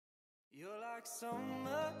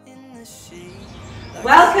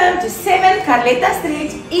Welcome to 7 Carletta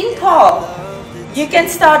Street in Paarl. You can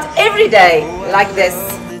start every day like this.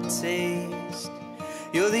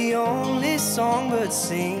 You're the only songbird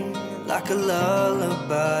sing like a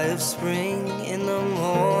lullaby of spring in the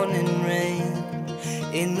morning rain,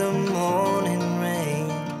 in the morning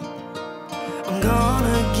rain. I'm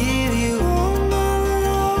gonna give you all my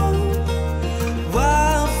love,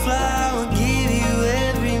 wildflower, give you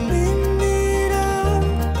every minute of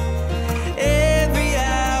every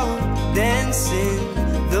hour, dancing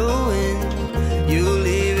the wind, you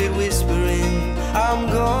leave it whispering. I'm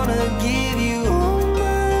gonna give you all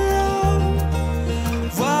my love,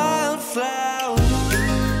 wildflower.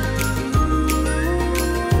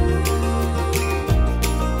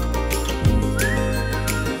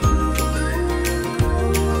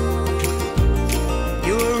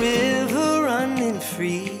 You're a river running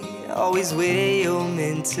free, always where you're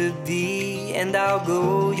meant to be, and I'll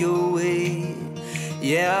go your way,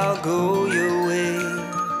 yeah, I'll go your way.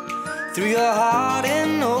 Through your heart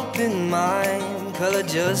and open mind, color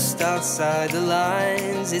just outside the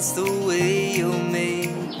lines, it's the way you're made.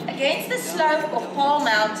 Against the slope of Paarl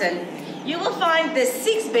Mountain, you will find this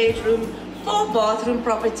 6-bedroom, 4-bathroom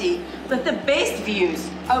property with the best views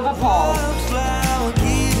over Paarl. Wildflower,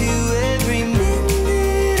 give you every